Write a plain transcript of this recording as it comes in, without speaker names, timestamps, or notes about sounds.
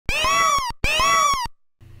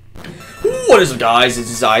What is up, guys? It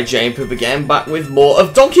is I, Jane Poop again, back with more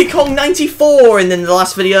of Donkey Kong 94, and in the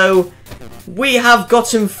last video, we have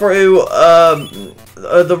gotten through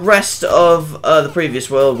the rest of the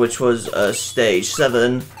previous world, which was stage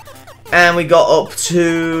 7, and we got up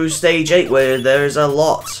to stage 8, where there's a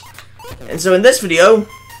lot. And so in this video,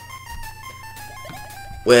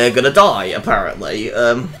 we're gonna die, apparently.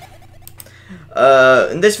 In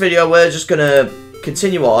this video, we're just gonna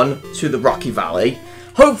continue on to the Rocky Valley.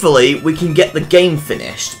 Hopefully, we can get the game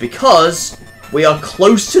finished, because we are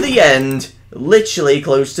close to the end, literally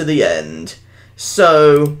close to the end.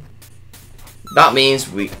 So, that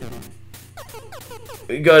means we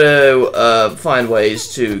gotta find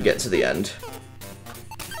ways to get to the end.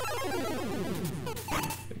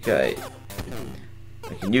 Okay.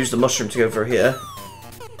 I can use the mushroom to go over here.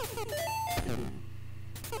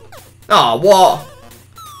 Ah, what?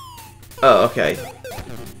 Oh, okay.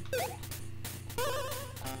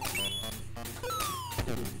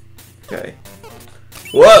 Okay.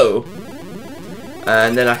 Whoa!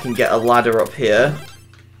 And then I can get a ladder up here.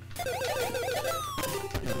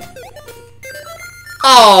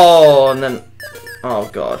 Oh, and then... Oh,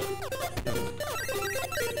 God.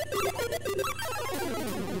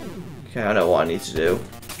 Okay, I know what I need to do.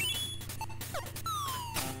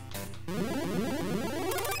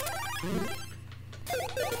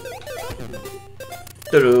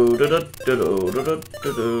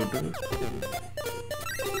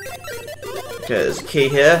 Okay, there's a key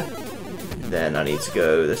here. Then I need to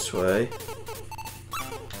go this way.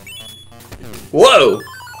 Whoa!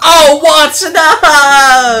 Oh, what?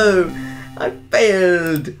 No! I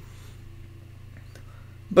failed.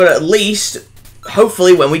 But at least,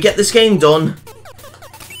 hopefully, when we get this game done,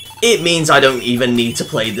 it means I don't even need to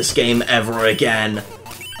play this game ever again.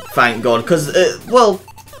 Thank God, because, well,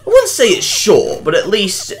 I wouldn't say it's short, but at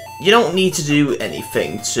least you don't need to do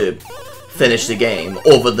anything to finish the game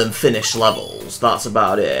other than finish levels. That's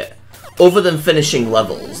about it. Other than finishing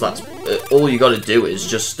levels, that's all you gotta do is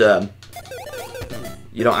just,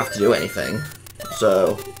 you don't have to do anything.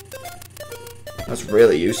 So, that's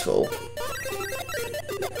really useful.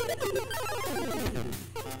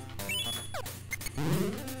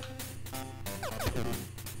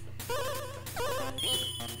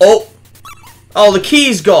 Oh! Oh, the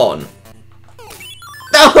key's gone!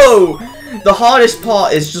 No! The hardest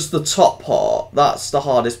part is just the top part. That's the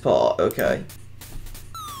hardest part. Okay.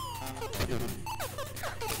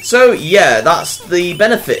 So, yeah, that's the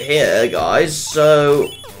benefit here, guys. So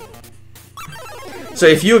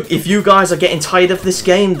if you guys are getting tired of this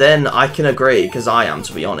game, then I can agree, because I am,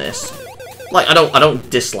 to be honest. Like, I don't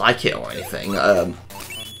dislike it or anything.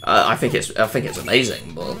 I think it's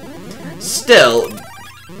amazing, but still.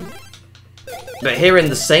 But hearing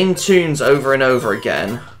the same tunes over and over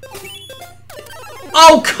again.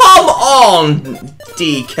 Oh, come on,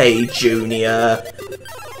 DK Jr.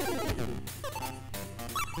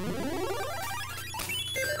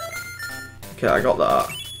 Okay, I got that.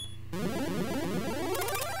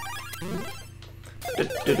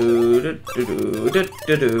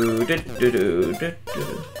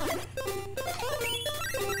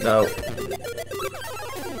 No.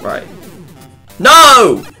 Right.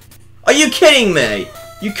 No! Are you kidding me?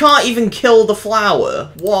 You can't even kill the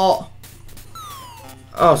flower. What?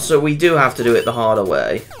 Oh, so we do have to do it the harder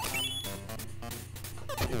way.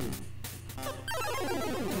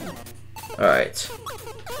 Alright.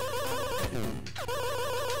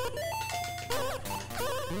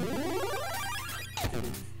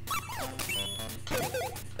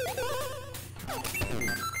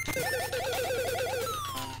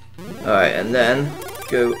 Alright, and then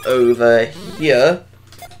go over here.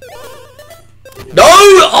 No!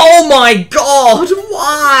 Oh my God!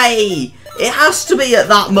 Why? It has to be at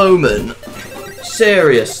that moment.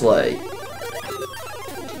 Seriously.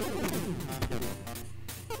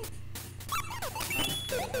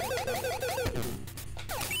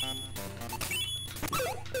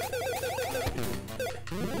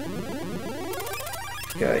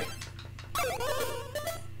 Okay.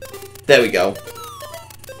 There we go.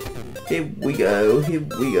 Here we go, here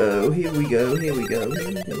we go, here we go, here we go, here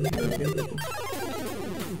we go, here we go.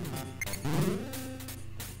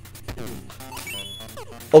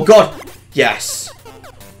 Oh God! Yes!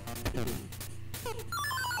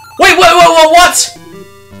 Wait, what?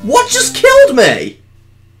 What just killed me?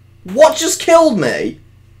 What just killed me?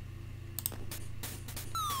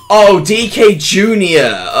 Oh, DK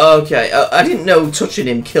Jr. Okay, I didn't know touching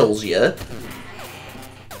him kills you. I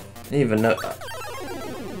didn't even know.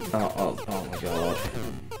 Oh my God.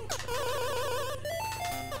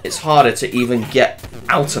 It's harder to even get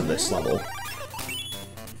out of this level.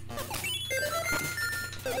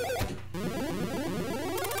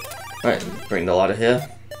 Right, bring the ladder here.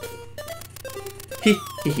 Hee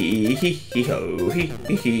hee hee hee hee ho, hee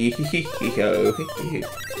hee hee hee hee ho, hee hee hee.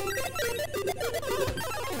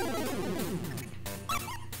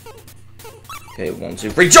 Okay, 1, 2,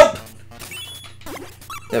 3, jump!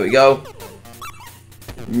 There we go.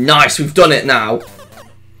 Nice, we've done it now.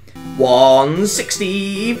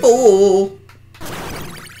 164.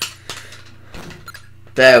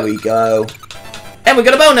 There we go. And we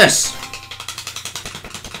got a bonus!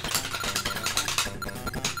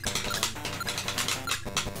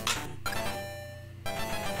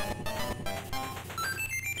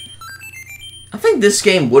 I think this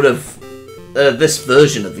game would have... this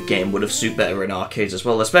version of the game would have suited better in arcades as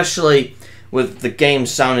well, especially with the game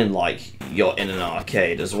sounding like you're in an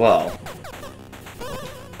arcade as well.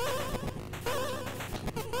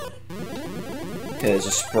 Okay, there's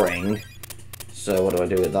a spring. So what do I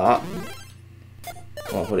do with that?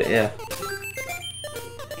 I'll put it here.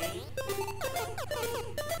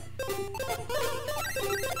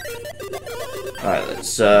 Alright,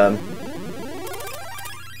 let's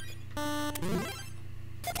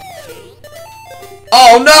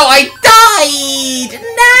Oh no, I died!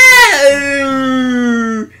 No!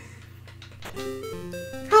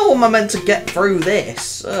 How am I meant to get through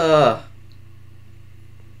this?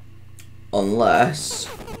 Unless...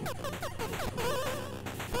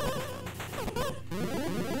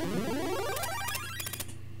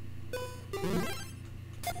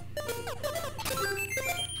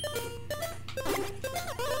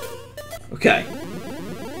 Okay.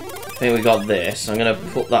 I think we got this. I'm gonna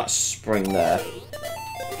put that spring there.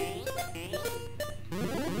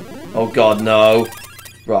 Oh god, no.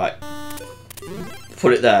 Right.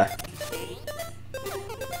 Put it there.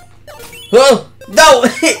 Oh! No!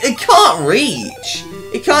 It can't reach!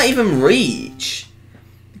 It can't even reach!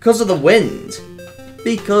 Because of the wind.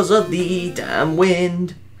 Because of the damn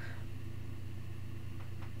wind.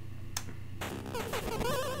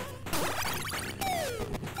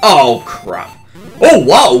 Oh, crap. Oh,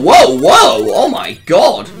 whoa, whoa, whoa! Oh my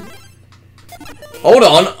god! Hold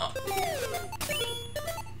on.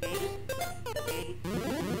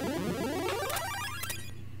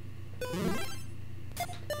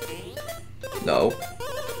 No.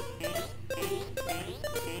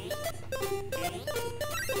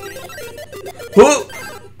 Oh!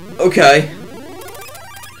 Okay.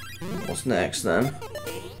 What's next then?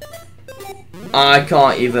 I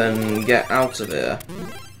can't even get out of here.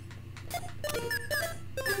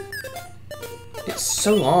 It's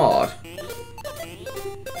so hard.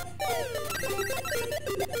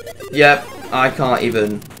 Yep, I can't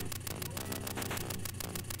even.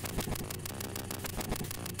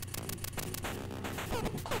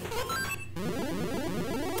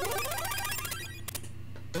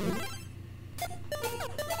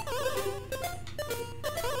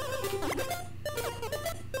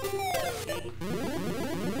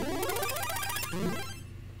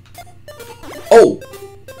 Oh!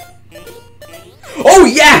 Oh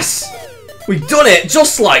yes! We've done it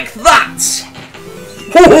just like that!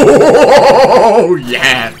 Oh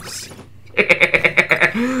yes!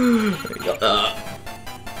 Got that.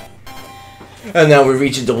 And now we're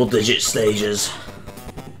reaching double-digit stages.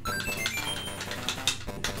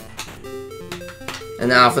 And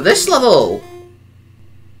now for this level!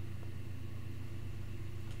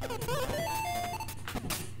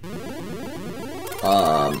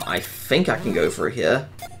 I think I can go through here.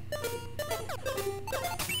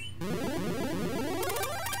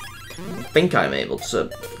 I think I'm able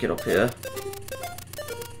to get up here.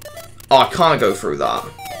 Oh, I can't go through that.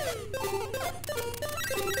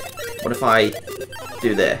 What if I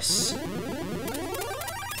do this?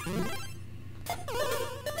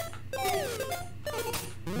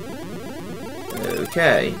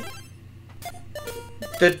 Okay.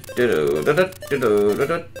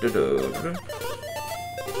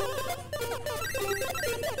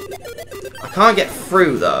 I can't get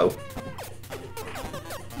through though.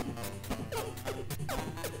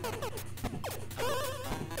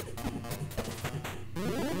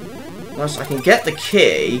 Unless I can get the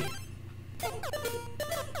key.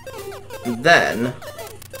 And then...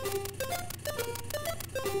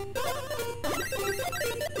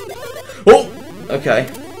 Oh! Okay.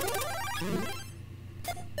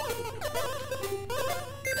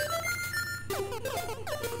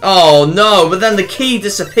 Oh no, but then the key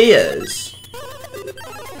disappears.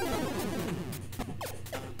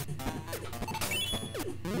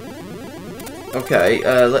 Okay,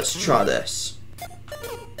 let's try this.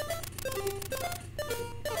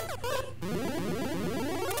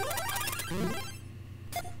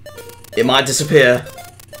 It might disappear.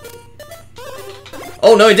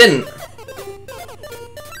 Oh no, it didn't.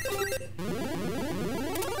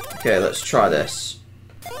 Okay, let's try this.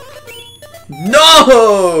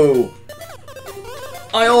 No!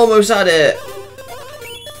 I almost had it.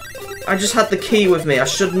 I just had the key with me. I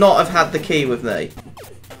should not have had the key with me.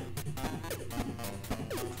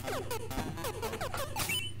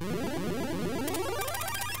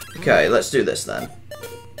 Okay, let's do this then.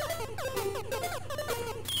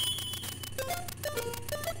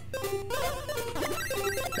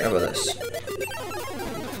 How about this?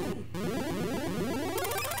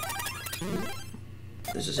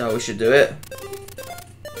 This is how we should do it.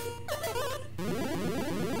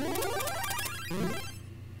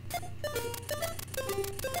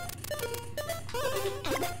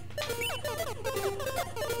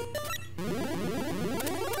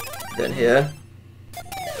 Then here.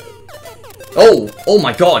 Oh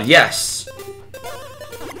my god, yes!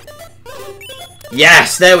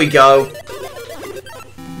 Yes, there we go!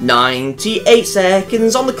 98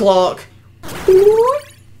 seconds on the clock!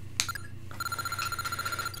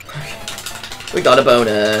 We got a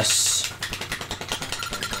bonus.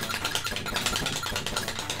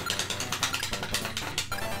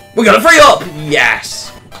 We got a free up!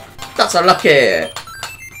 Yes! That's a lucky!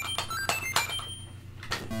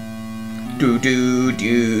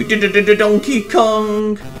 Donkey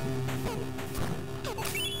Kong!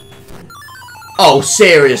 Oh,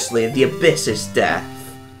 seriously, the abyss is death.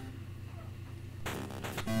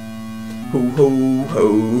 Ho ho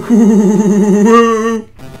ho ho.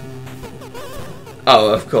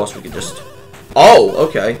 Oh, of course we could just... Oh,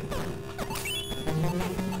 okay.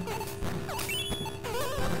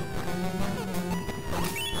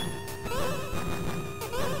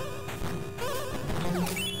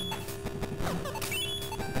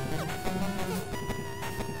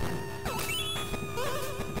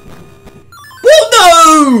 Oh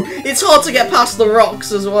no! It's hard to get past the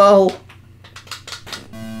rocks as well.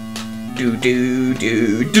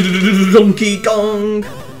 Donkey Kong.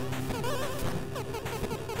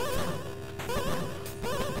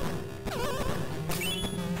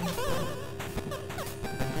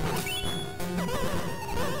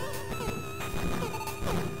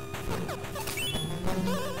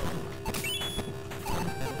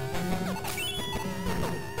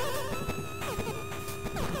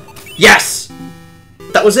 Yes!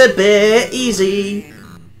 That was a bit easy.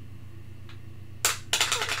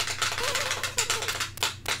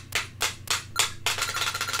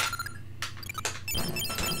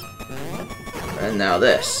 And now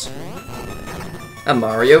this. And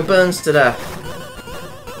Mario burns to death.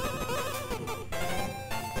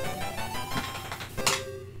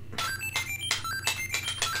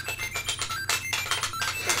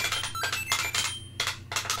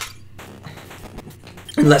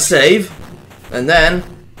 And let's save. And then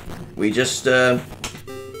we just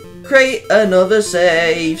create another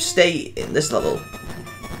save state in this level.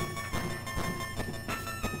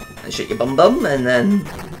 And shake your bum bum, and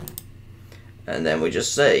then we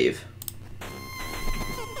just save.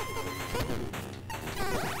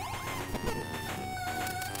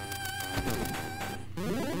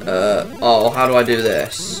 Oh, how do I do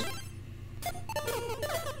this?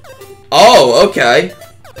 Oh, okay.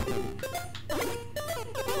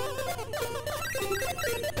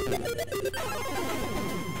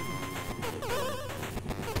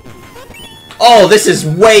 Oh, this is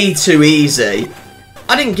way too easy.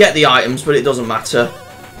 I didn't get the items, but it doesn't matter.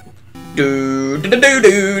 Do do do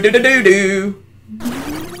do do do do do.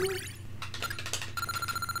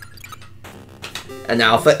 And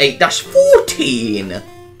now for 8-14.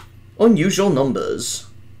 Unusual numbers.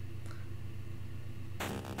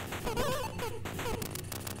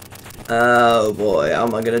 Oh boy, how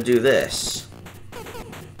am I gonna do this?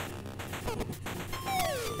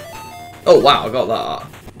 Oh wow, I got that.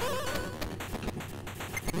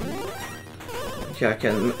 Okay, I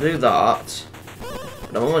can do that.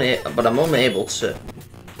 But I'm only able to.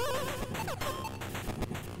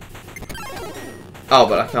 Oh,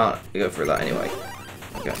 but I can't go through that anyway.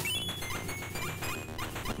 Okay.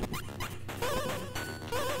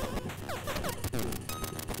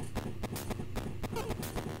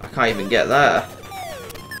 I can't even get there.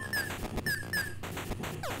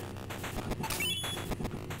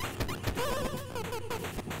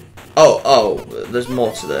 Oh, there's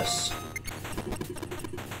more to this.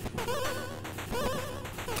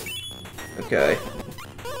 Okay.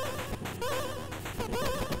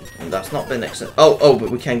 And that's not been excellent. Oh, but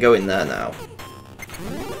we can go in there now.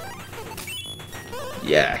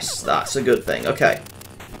 Yes, that's a good thing. Okay.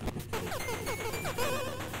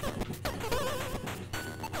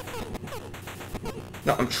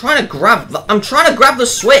 No, I'm trying to grab the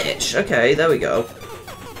switch. Okay, there we go.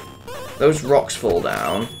 Those rocks fall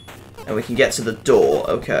down. And we can get to the door.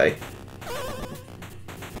 Okay.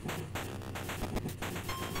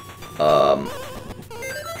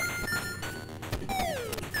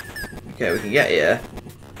 Okay, we can get here.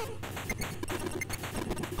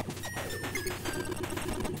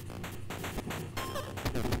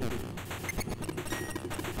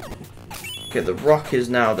 Okay, the rock is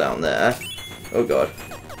now down there. Oh god.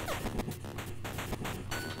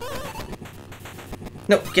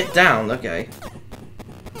 No, get down, okay.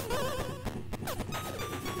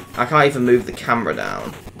 I can't even move the camera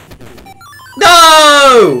down.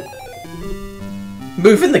 No!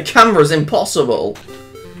 Moving the camera's impossible.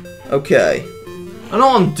 Okay. I know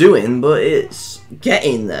what I'm doing, but it's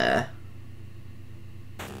getting there.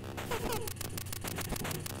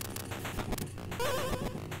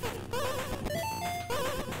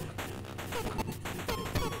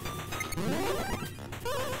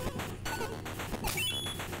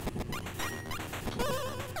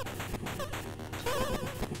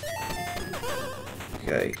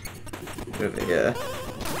 Okay. Over here.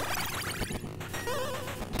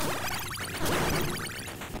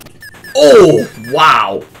 Oh,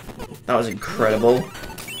 wow! That was incredible.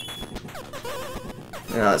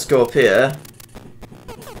 Now let's go up here.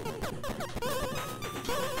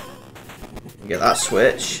 Get that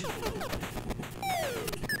switch.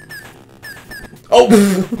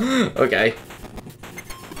 Oh! Okay.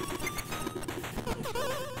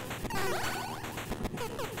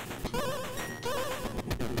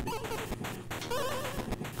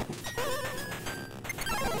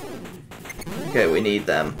 Okay, we need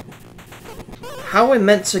them. How are we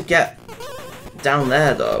meant to get down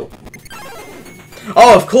there, though?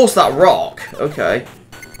 Oh, of course, that rock. Okay.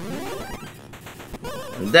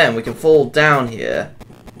 And then we can fall down here.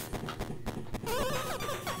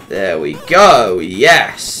 There we go.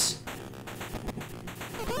 Yes.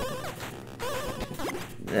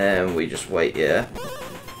 Then we just wait here.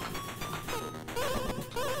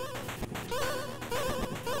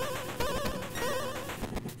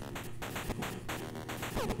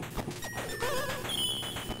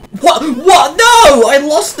 What? No! I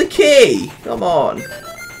lost the key! Come on.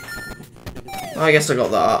 I guess I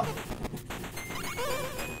got that.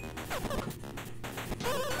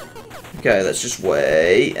 Okay, let's just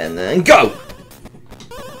wait and then go!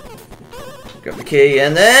 Grab the key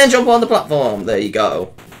and then jump on the platform. There you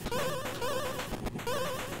go.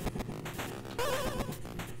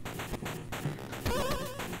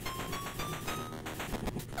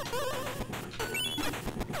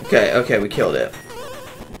 Okay, we killed it.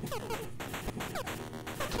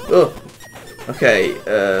 Oh, okay,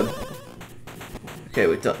 okay,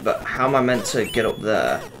 we've done, but how am I meant to get up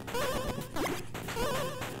there?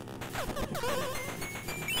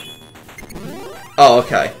 Oh,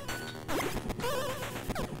 okay.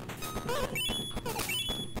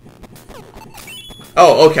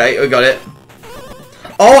 Oh, okay, we got it.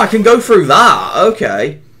 Oh, I can go through that,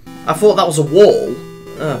 okay. I thought that was a wall.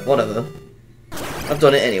 Whatever. I've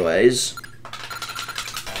done it anyways.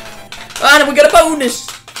 And we got a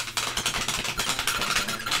bonus!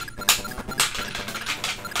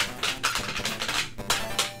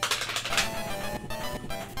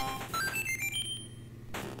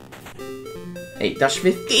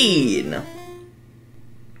 -15.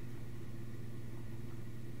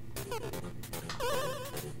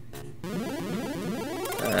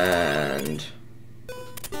 And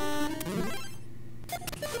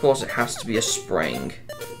of course it has to be a spring.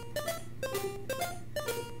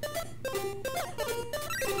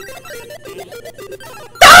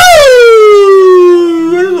 I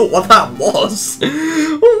don't know what that was.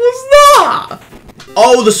 What was that?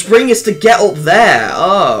 Oh, the spring is to get up there.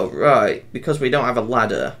 Oh, right. Because we don't have a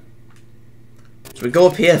ladder. So we go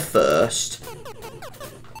up here first.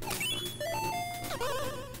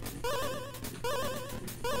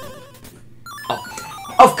 Oh,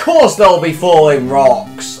 of course there'll be falling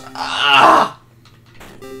rocks. Ah!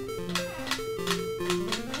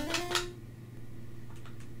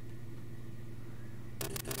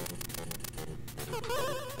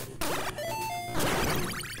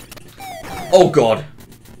 Oh god.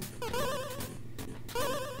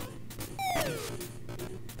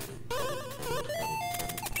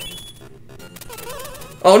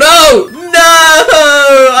 Oh no!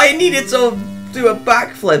 No! I needed to do a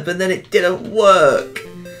backflip and then it didn't work.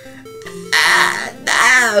 Ah,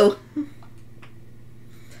 no!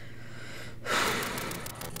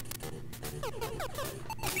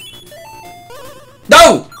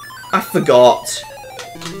 No! I forgot.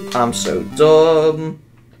 I'm so dumb.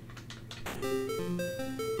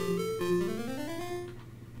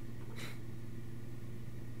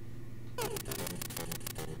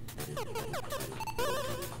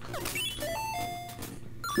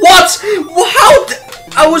 What? How?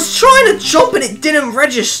 I was trying to jump and it didn't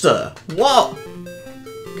register. What?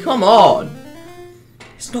 Come on.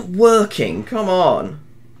 It's not working. Come on.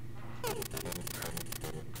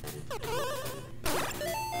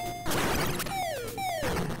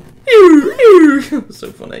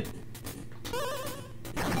 So funny.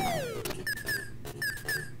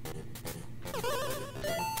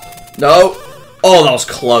 No. Oh, that was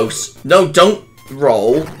close. No, don't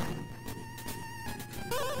roll.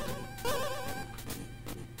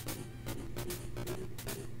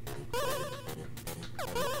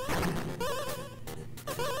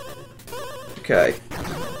 Okay.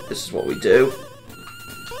 This is what we do.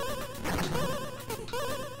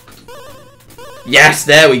 Yes,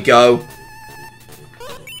 there we go.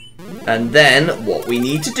 And then what we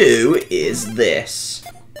need to do is this.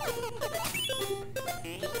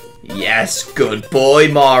 Yes, good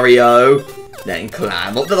boy, Mario. Then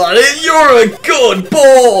climb up the ladder. You're a good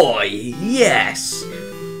boy. Yes.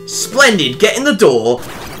 Splendid. Get in the door.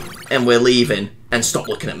 And we're leaving. And stop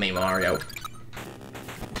looking at me, Mario.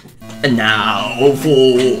 And now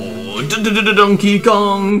for Donkey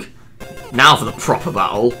Kong. Now for the proper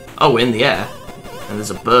battle. Oh, we're in the air. And there's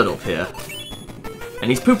a bird up here. And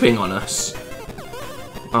he's pooping on us.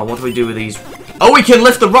 Oh, what do we do with these? Oh, we can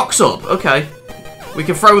lift the rocks up. Okay. We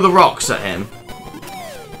can throw the rocks at him.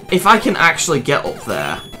 If I can actually get up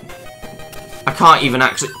there. I can't even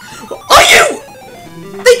actually... Are you?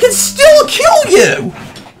 They can still kill you!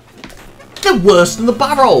 They're worse than the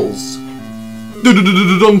barrels.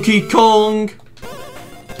 Donkey Kong.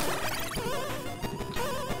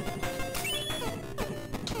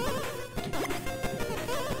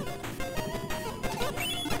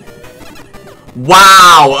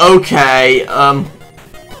 Wow, okay, I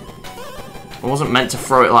wasn't meant to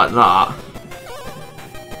throw it like that.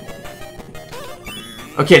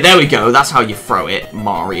 Okay, there we go, that's how you throw it,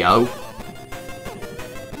 Mario.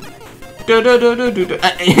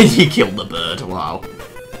 He killed the bird, wow.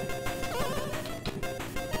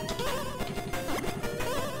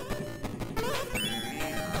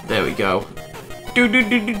 There we go.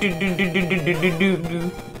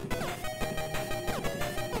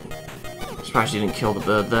 Surprised you didn't kill the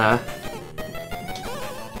bird there.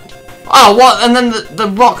 Oh, what? And then the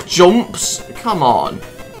rock jumps? Come on.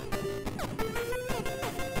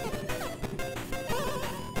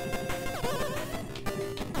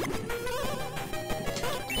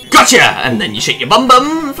 Gotcha! And then you shake your bum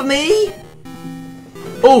bum for me.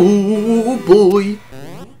 Oh, boy.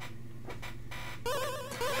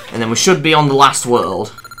 And then we should be on the last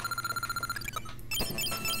world.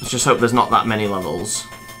 Let's just hope there's not that many levels.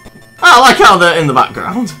 I like how they're in the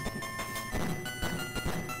background.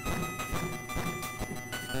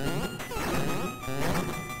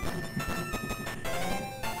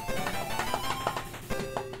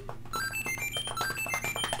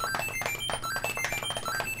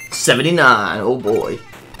 $79, oh boy.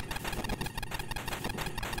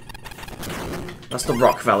 That's the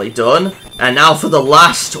Rock Valley done. And now for the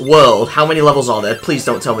last world. How many levels are there? Please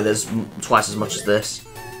don't tell me there's twice as much as this.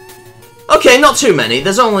 Okay, not too many.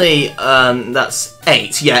 There's only, that's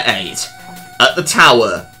 8. Yeah, 8. At the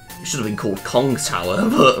tower. It should have been called Kong Tower,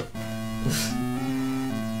 but...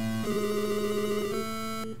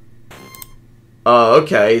 Oh,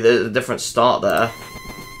 okay. There's a different start there.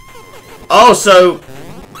 Oh, so...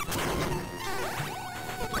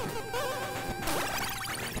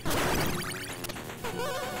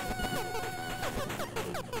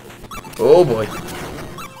 Oh, boy.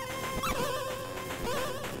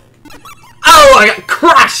 Oh, I got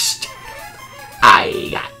crushed! I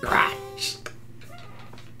got crushed.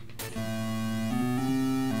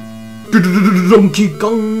 Donkey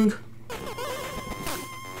Kong.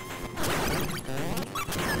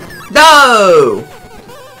 No!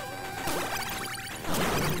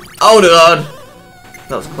 Oh, God.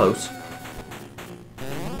 That was close.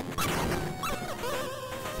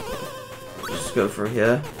 Just go through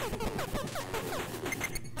here.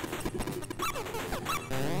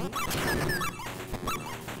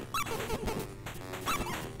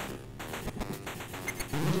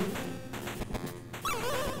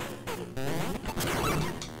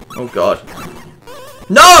 Oh god.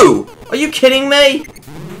 No! Are you kidding me?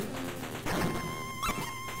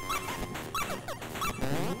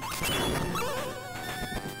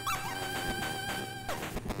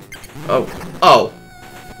 Oh. Oh.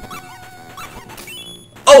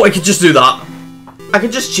 Oh, I could just do that. I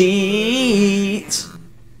could just cheat.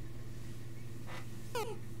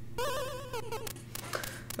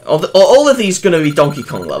 All of these gonna be Donkey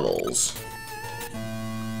Kong levels.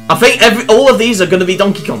 I think all of these are going to be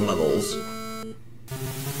Donkey Kong levels.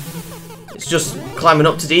 just climbing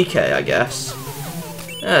up to DK, I guess.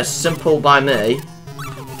 Yeah, simple by me.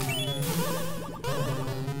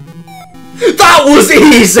 That was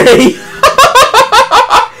easy!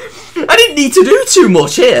 I didn't need to do too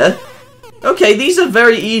much here. Okay, these are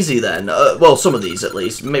very easy then. Well, some of these at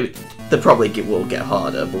least. Maybe they probably will get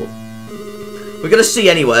harder, but we're gonna see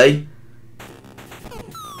anyway.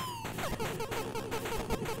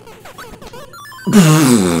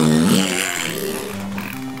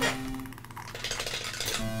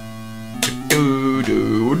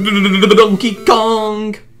 Donkey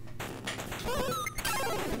Kong.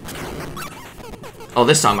 Oh,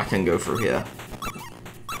 this time I can go through here.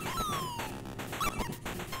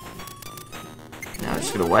 Now I'm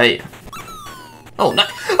just gonna wait. Oh no!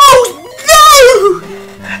 Oh no!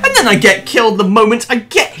 And then I get killed the moment I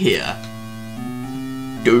get here.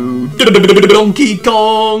 Donkey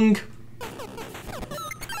Kong.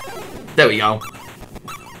 There we go.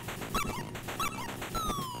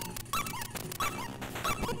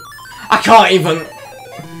 I can't even...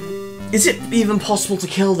 Is it even possible to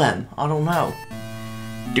kill them? I don't know.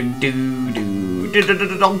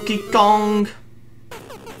 Donkey Kong.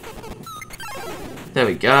 There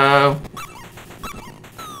we go.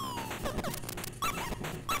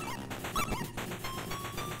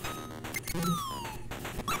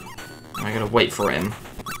 I gotta wait for him.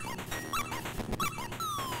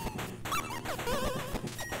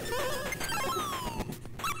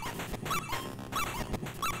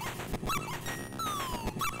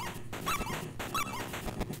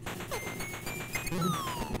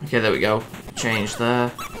 Okay, there we go. Change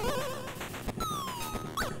there.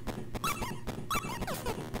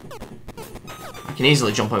 I can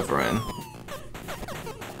easily jump over him.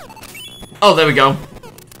 Oh, there we go.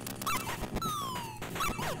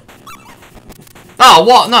 Oh,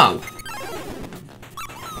 what? No.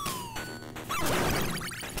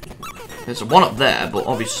 There's one up there, but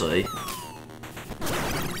obviously...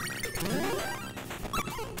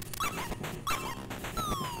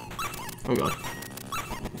 Oh god.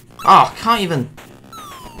 Oh, can't even...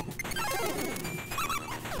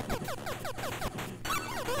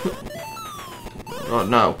 Oh,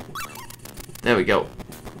 no. There we go.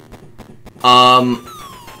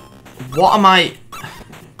 What am I...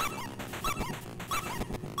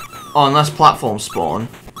 Oh, unless platforms spawn.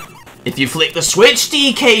 If you flick the switch,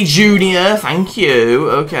 DK Jr., thank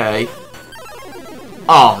you. Okay.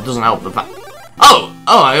 Oh, it doesn't help the fact... Oh!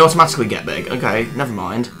 Oh, I automatically get big. Okay, never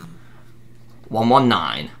mind.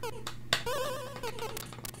 119.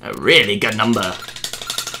 A really good number.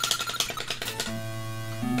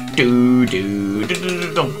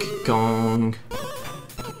 Donkey Kong.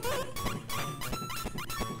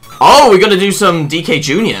 Oh, we're gonna do some DK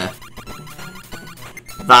Jr.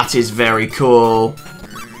 That is very cool.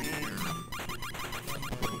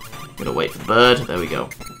 Gonna wait for the bird. There we go.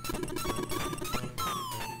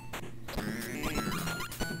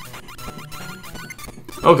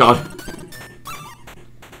 Oh god.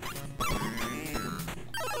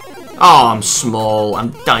 Oh, I'm small.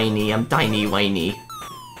 I'm tiny. I'm tiny-whiny.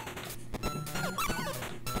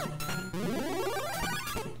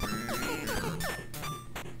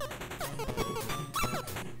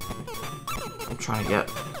 I'm trying to get...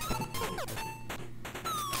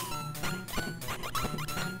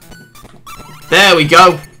 There we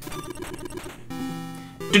go!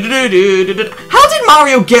 How did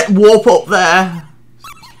Mario get warp up there?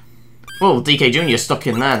 Well, DK Jr. stuck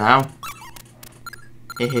in there now.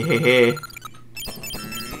 Hehehehe.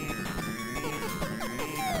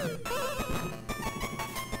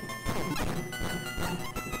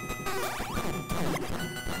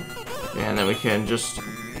 Yeah, and then we can just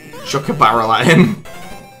chuck a barrel at him.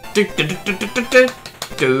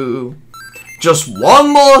 Just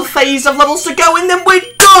one more phase of levels to go and then we're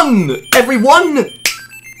done! Everyone!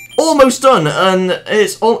 Almost done, and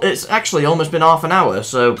it's actually almost been half an hour,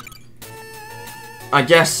 so... I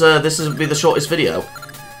guess this will be the shortest video.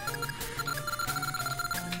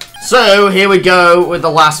 So, here we go with the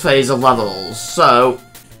last phase of levels. So...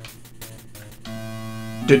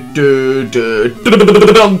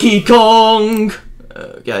 Donkey Kong!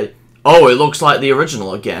 Okay. Oh, it looks like the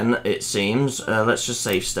original again, it seems. Let's just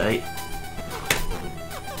save state.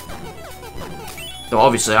 So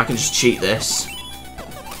obviously, I can just cheat this.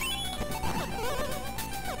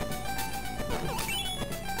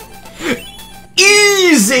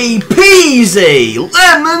 Easy peasy!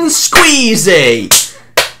 Lemon squeezy!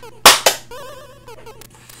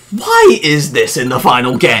 Why is this in the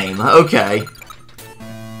final game? Okay.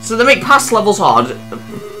 So they make past levels hard.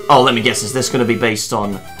 Oh, let me guess, is this going to be based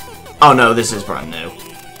on... Oh no, this is brand new.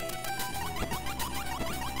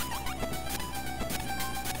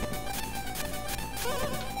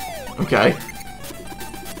 Okay.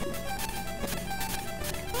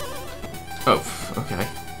 Oh, okay.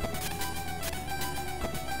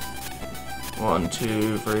 1,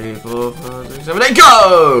 2, 3, 4, 5, 6, 7, 8,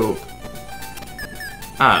 go!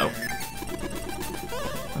 Oh.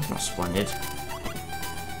 That's not splendid.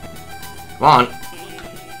 Come on.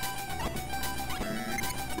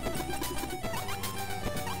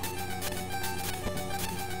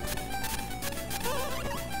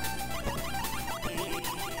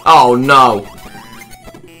 Oh no.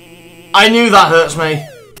 I knew that hurts me.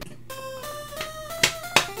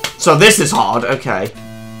 So this is hard, okay.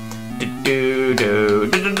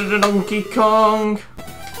 Donkey Kong.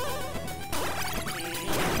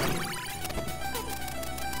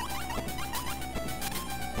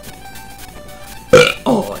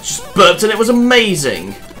 Oh, I just burped and it was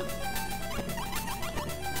amazing.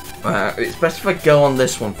 It's best if I go on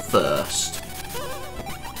this one first.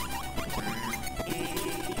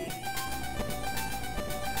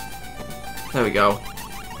 There we go.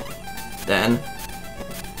 Then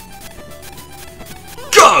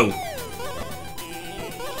go!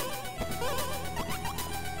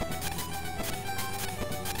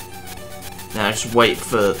 Now just wait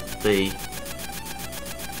for the...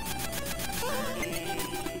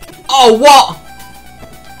 Oh, what?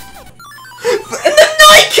 And the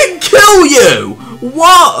knight can kill you!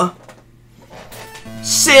 What?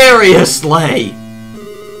 Seriously?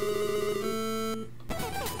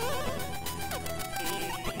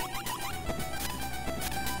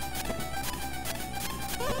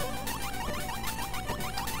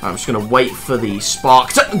 I'm just gonna wait for the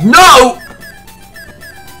spark to... No!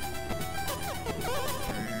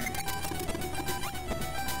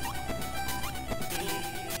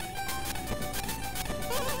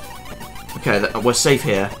 Okay, we're safe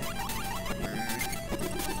here.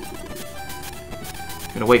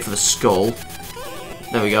 Gonna wait for the skull.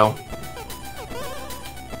 There we go.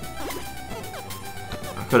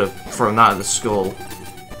 I could have thrown that at the skull.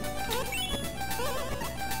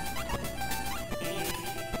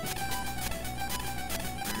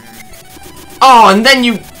 Oh, and then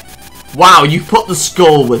you... Wow, you put the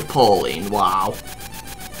skull with Pauline. Wow.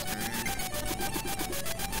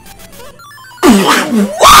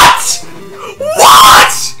 What?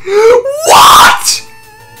 What? What?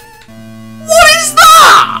 What is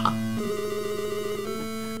that?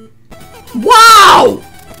 Wow!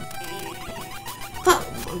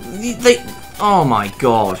 Oh my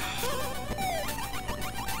god.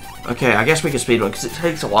 Okay, I guess we can speedrun because it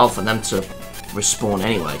takes a while for them to respawn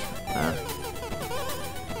anyway.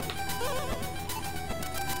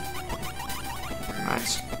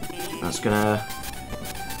 Right. That's gonna...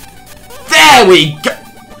 There we go!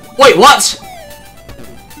 Wait, what?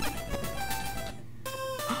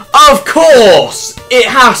 Of course! It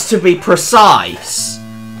has to be precise.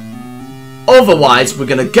 Otherwise, we're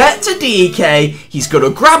gonna get to DK, he's gonna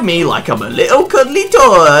grab me like I'm a little cuddly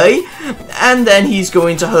toy, and then he's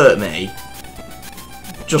going to hurt me.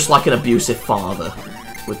 Just like an abusive father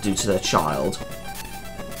would do to their child.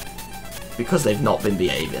 Because they've not been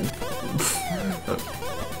behaving.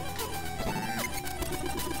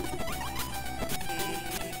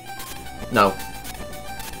 No.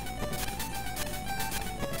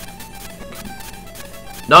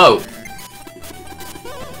 No!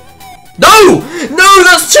 No! No,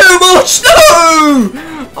 that's too much! No!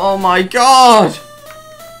 Oh my god!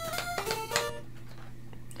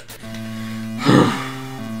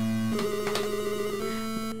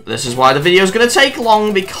 This is why the video is going to take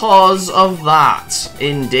long, because of that.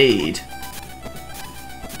 Indeed.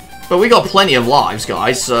 But we got plenty of lives,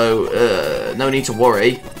 guys, so no need to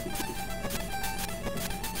worry.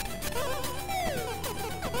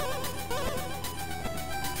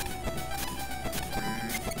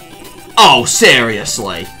 Oh,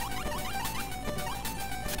 seriously?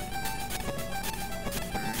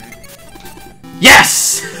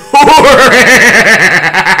 Yes!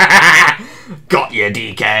 Got you,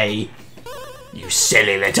 DK. You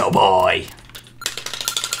silly little boy.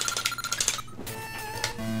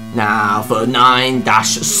 Now for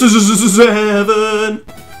 9-7.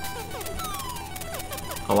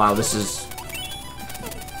 Oh wow, this is...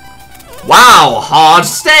 Wow, hard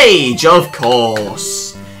stage, of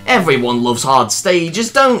course. Everyone loves hard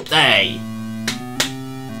stages, don't they?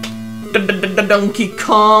 Donkey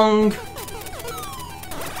Kong.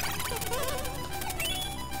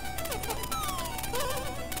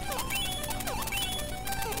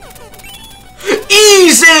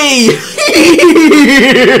 Easy!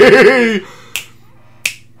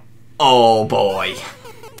 Oh boy.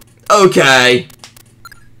 Okay.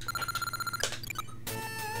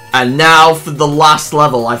 And now for the last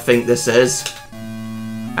level, I think this is.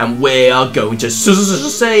 And we are going to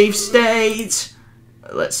save state.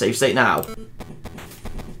 Let's save state now.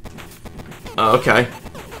 Okay.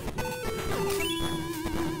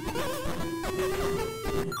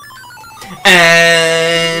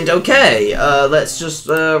 And okay, let's just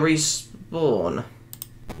respawn.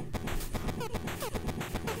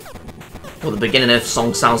 Well, the beginning of the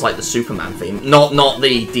song sounds like the Superman theme, not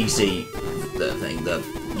the DC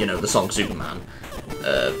thing, you know, the song Superman.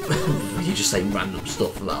 You just say random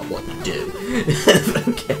stuff about what you do.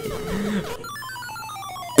 Okay.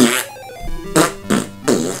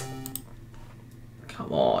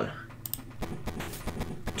 Come on.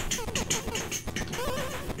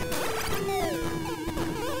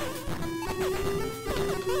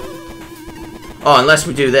 Oh, unless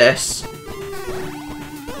we do this.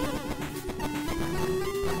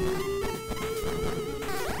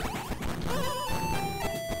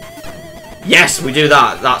 Yes, we do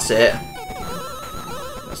that. That's it.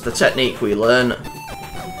 That's the technique we learn.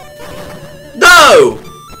 No!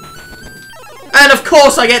 And of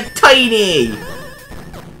course I get tiny!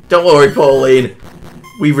 Don't worry, Pauline.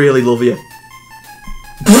 We really love you.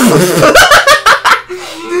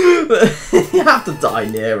 You have to die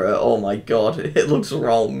near her. Oh my god, it looks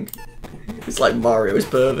wrong. It's like Mario is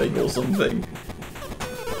perving or something.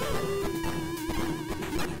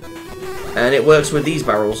 And it works with these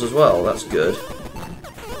barrels as well, that's good.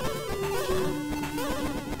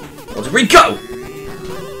 On to Rico!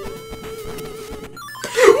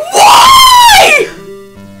 Why?!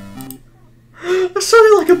 I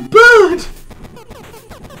sounded like a bird!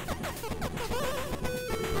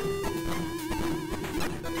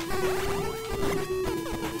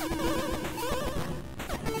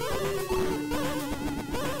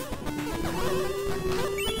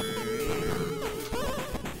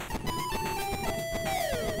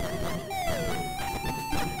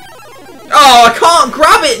 Oh, I can't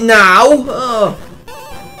grab it now! Oh.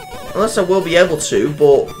 Unless I will be able to,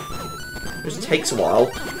 but it just takes a while.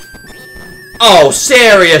 Oh,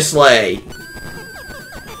 seriously!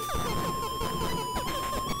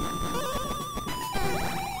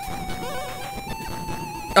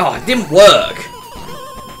 Oh, it didn't work!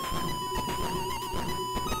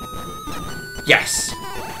 Yes!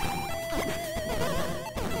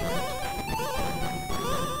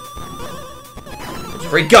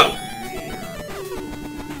 Here we go!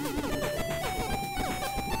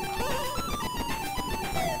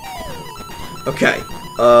 Okay,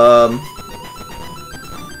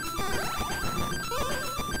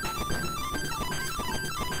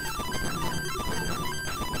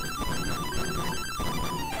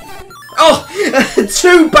 Oh!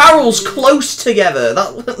 Two barrels close together!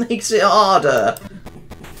 That makes it harder.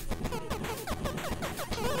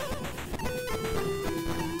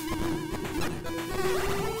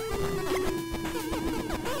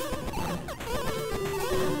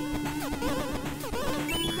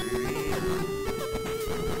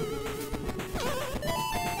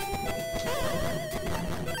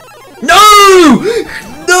 No!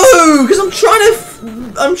 No! Because I'm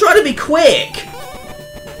trying to be quick.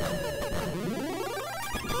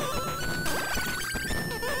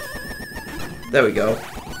 There we go.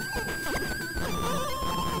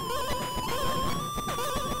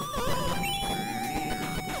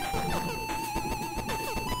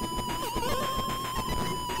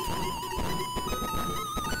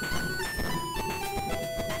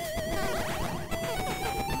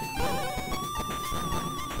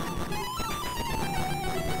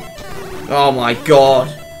 Oh my god.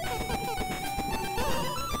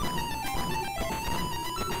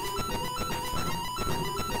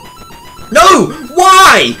 No!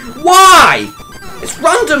 Why? Why? It's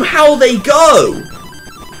random how they go.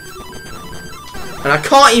 And I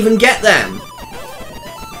can't even get them.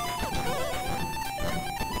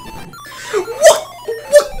 What?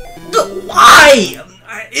 Why?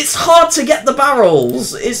 It's hard to get the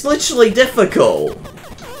barrels. It's literally difficult.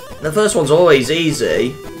 The first one's always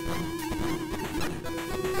easy.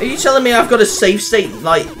 Are you telling me I've got to save state,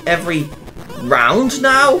 like, every round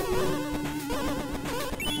now?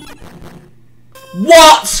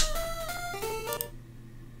 What?!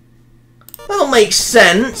 That don't make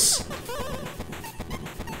sense.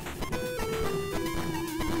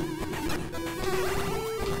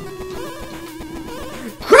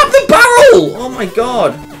 Grab the barrel! Oh my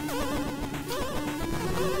god.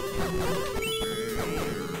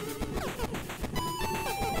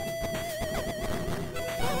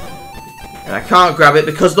 And I can't grab it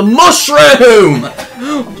because the mushroom!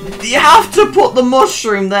 You have to put the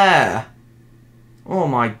mushroom there. Oh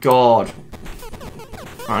my god.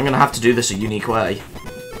 I'm gonna have to do this a unique way.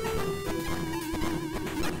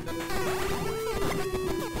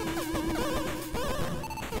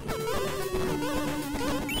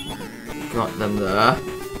 them there.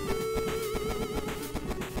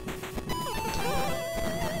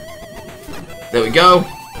 There we go.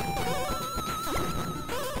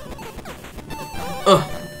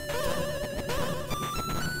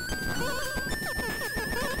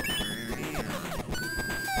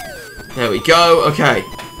 There we go. Okay.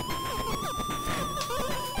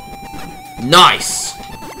 Nice.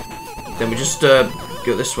 Then we just go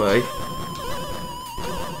this way.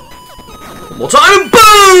 One more time.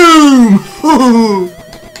 Boom!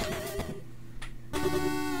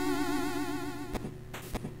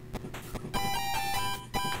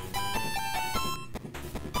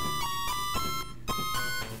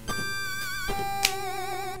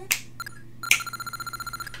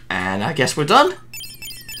 And I guess we're done.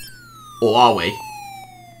 Or are we?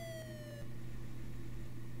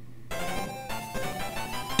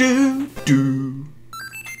 Do.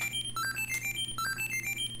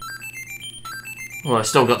 Well, I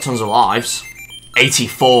still got tons of lives.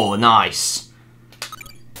 84, nice.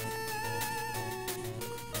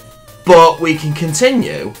 But we can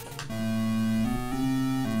continue.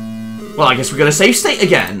 Well, I guess we're gonna save state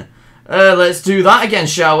again. Let's do that again,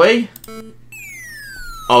 shall we?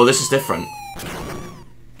 Oh, this is different.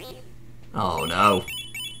 Oh no.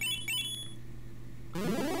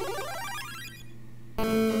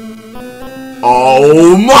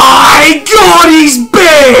 Oh my god, he's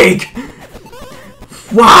big!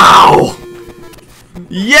 Wow!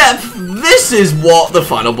 Yep, this is what the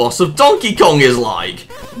final boss of Donkey Kong is like.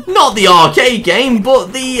 Not the arcade game,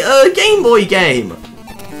 but the Game Boy game.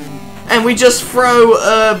 And we just throw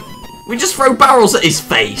barrels at his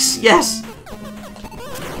face. Yes.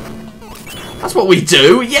 That's what we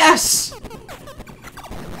do. Yes.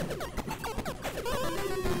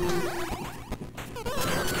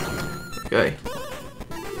 Okay.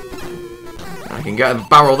 I can get a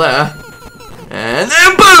barrel there. And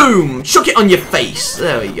then boom! Chuck it on your face.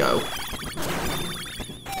 There we go.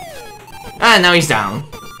 And now he's down.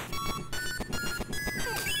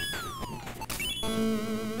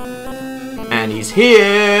 And he's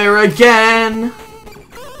here again.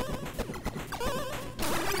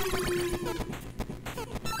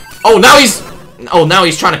 Oh, now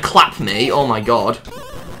he's trying to clap me. Oh my god.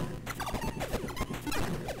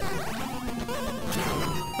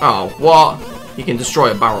 Oh, what? He can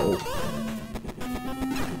destroy a barrel.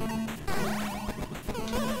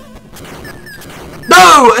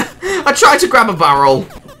 No! I tried to grab a barrel.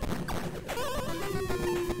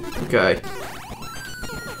 Okay.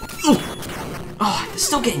 Ooh. Oh, they're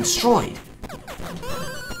still getting destroyed.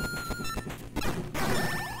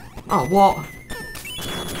 Oh, what?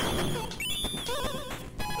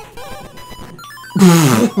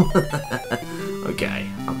 Okay,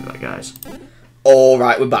 I'll be back, guys.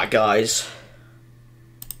 Alright, we're back, guys.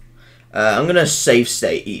 I'm gonna save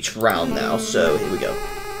state each round now, so here we go.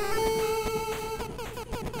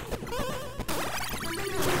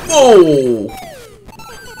 Whoa!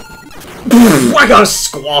 I got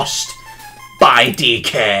squashed by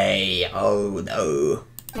DK. Oh no.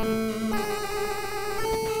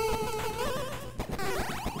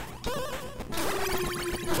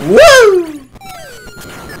 Woo!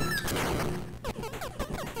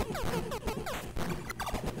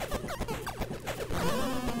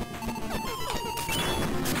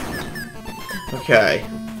 Okay,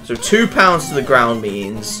 so 2 pounds to the ground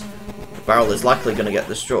means the barrel is likely going to get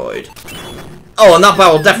destroyed. Oh, and that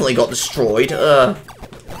barrel definitely got destroyed. Why?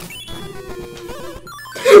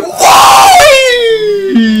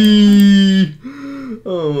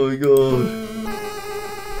 Oh my god.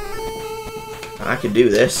 I can do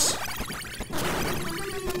this.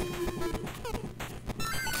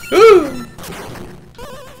 You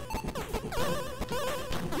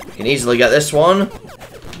can easily get this one.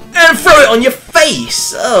 And throw it on your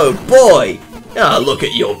face! Oh boy! Oh, look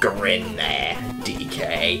at your grin there,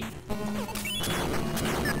 DK.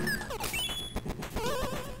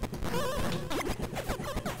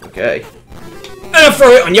 Okay. And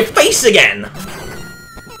throw it on your face again!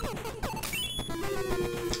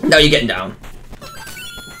 Now you're getting down.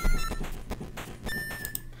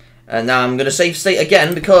 And now I'm gonna save state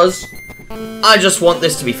again because I just want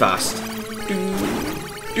this to be fast.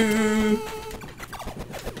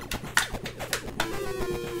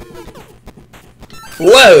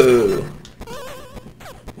 Whoa!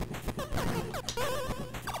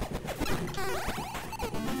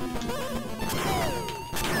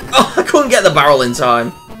 Oh, I couldn't get the barrel in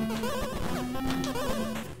time.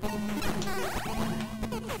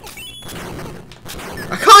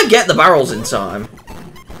 I can't get the barrels in time.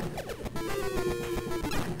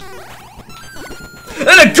 And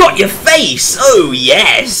I got your face! Oh,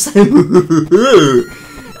 yes!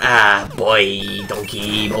 Ah, boy,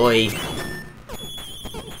 donkey boy.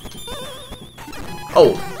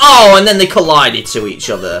 Oh, and then they collided to each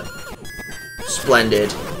other.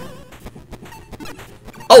 Splendid.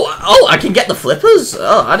 Oh, I can get the flippers?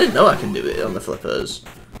 Oh, I didn't know I can do it on the flippers.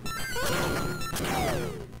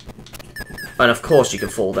 And of course you can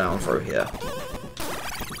fall down through here.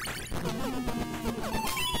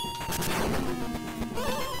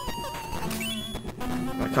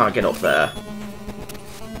 I can't get up there.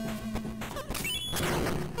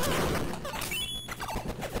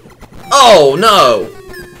 Oh, no!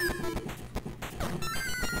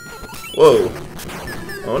 Whoa.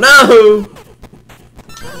 Oh, no!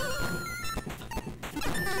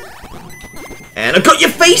 And I got your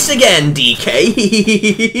face again,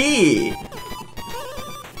 DK!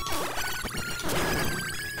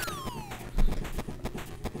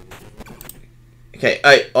 Okay,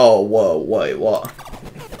 oh, whoa, wait, what?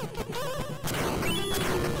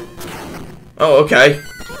 Oh, okay.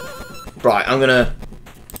 Right, I'm gonna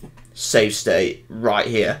save state right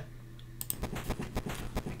here.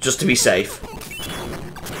 Just to be safe.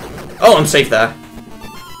 Oh, I'm safe there.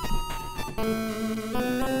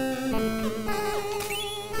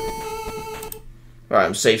 Right,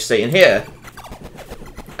 I'm safe staying here.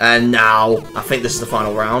 And now, I think this is the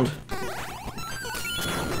final round.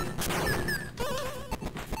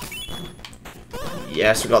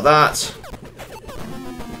 Yes, we got that.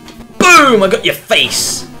 Boom! I got your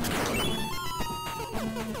face!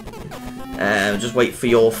 And just wait for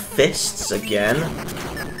your fists again.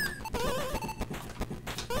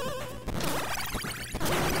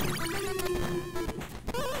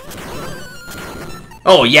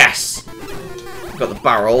 Oh, yes! Got the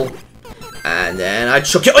barrel. And then I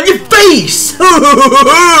chuck it on your face!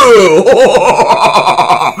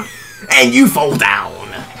 And you fall down.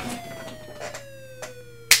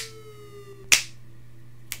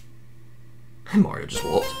 And Mario just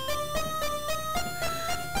walked.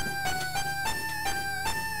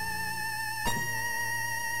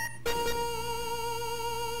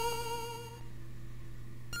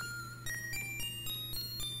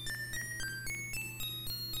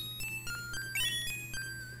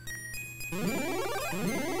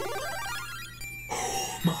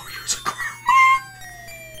 Mario's a crow man.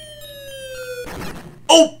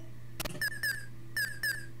 Oh!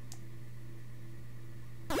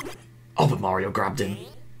 Oh, but Mario grabbed him.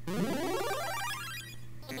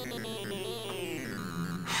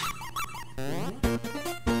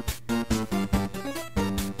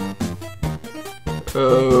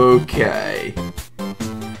 Okay.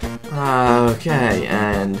 Okay,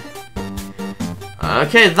 and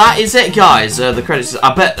okay, that is it, guys. The credits.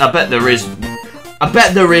 I bet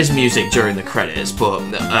there is music during the credits, but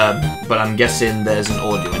I'm guessing there's an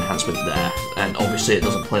audio enhancement there, and obviously it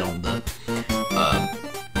doesn't play on the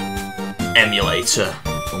emulator,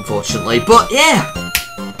 unfortunately. But yeah,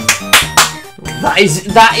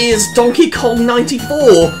 that is Donkey Kong 94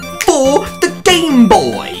 for the Game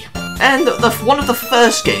Boy. And one of the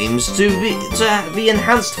first games to be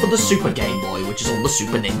enhanced for the Super Game Boy, which is on the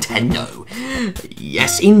Super Nintendo.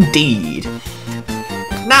 Yes, indeed.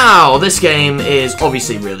 Now, this game is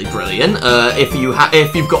obviously really brilliant. If you've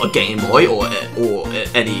got a Game Boy or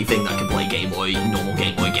anything that can play normal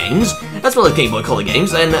Game Boy games, as well as Game Boy Color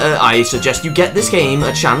games, then I suggest you get this game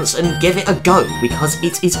a chance and give it a go, because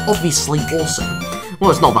it is obviously awesome. Well,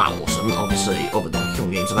 it's not that awesome. Obviously, other Donkey Kong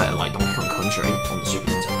games are better, like Donkey Kong Country on the Super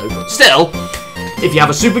Nintendo, but still, if you have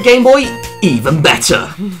a Super Game Boy, even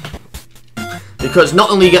better. Because not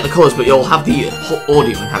only you get the colours, but you'll have the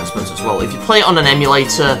audio enhancements as well. If you play it on an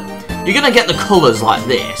emulator, you're going to get the colours like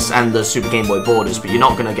this, and the Super Game Boy borders, but you're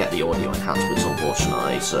not going to get the audio enhancements,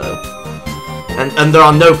 unfortunately, so... And there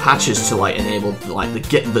are no patches to, like, enable, like,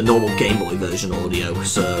 the normal Game Boy version audio,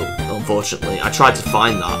 so, unfortunately. I tried to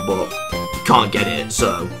find that, but can't get it,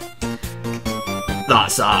 so...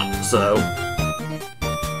 That's that, so...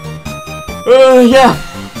 yeah.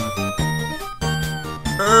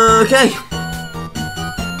 Okay.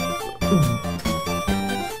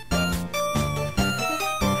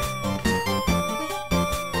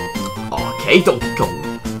 Okay, Donkey Kong.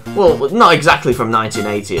 Well, not exactly from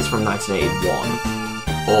 1980, it's from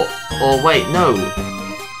 1981. Or wait, no.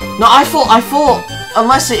 No, I thought,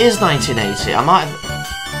 unless it is 1980, I might...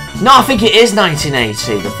 No, I think it is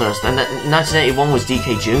 1980, the first, and 1981 was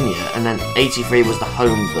DK Jr., and then 83 was the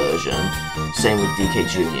home version, same with DK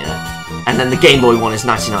Jr., and then the Game Boy one is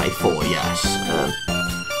 1994, yes.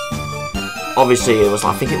 Obviously,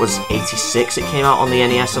 I think it was 86 it came out on the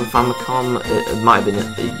NES and Famicom. It might have been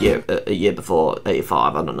a year before,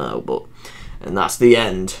 85, I don't know, but... And that's the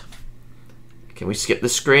end. Can we skip the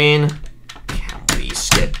screen? Can we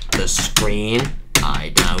skip the screen?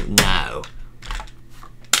 I don't know.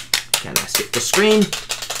 Can I skip the screen?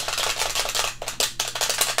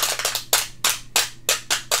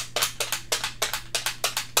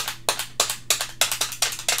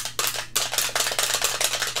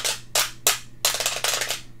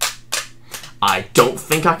 I don't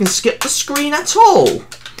think I can skip the screen at all.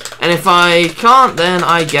 And if I can't, then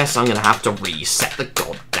I guess I'm going to have to reset the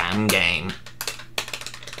goddamn game.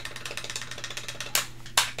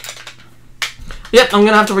 Yep, I'm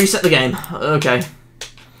going to have to reset the game. Okay.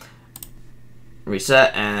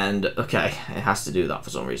 Reset, and okay, it has to do that for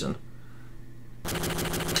some reason.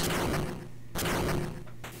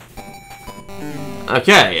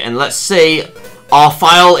 Okay, and let's see. Our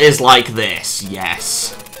file is like this,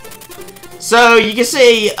 yes. So, you can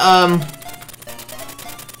see,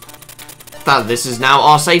 that this is now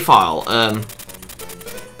our save file.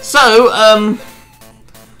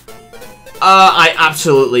 I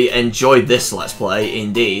absolutely enjoyed this Let's Play,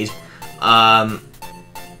 indeed.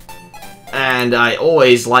 And I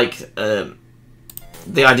always liked the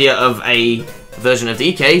idea of a version of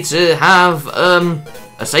DK to have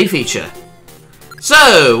a save feature.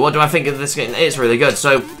 So, what do I think of this game? It's really good.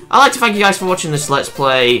 So, I'd like to thank you guys for watching this Let's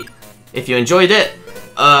Play. If you enjoyed it,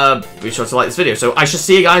 be sure to like this video. So, I shall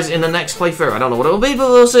see you guys in the next playthrough. I don't know what it will be, but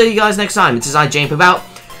we'll see you guys next time. It is I, Jamp About.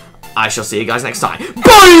 I shall see you guys next time.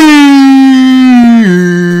 Bye!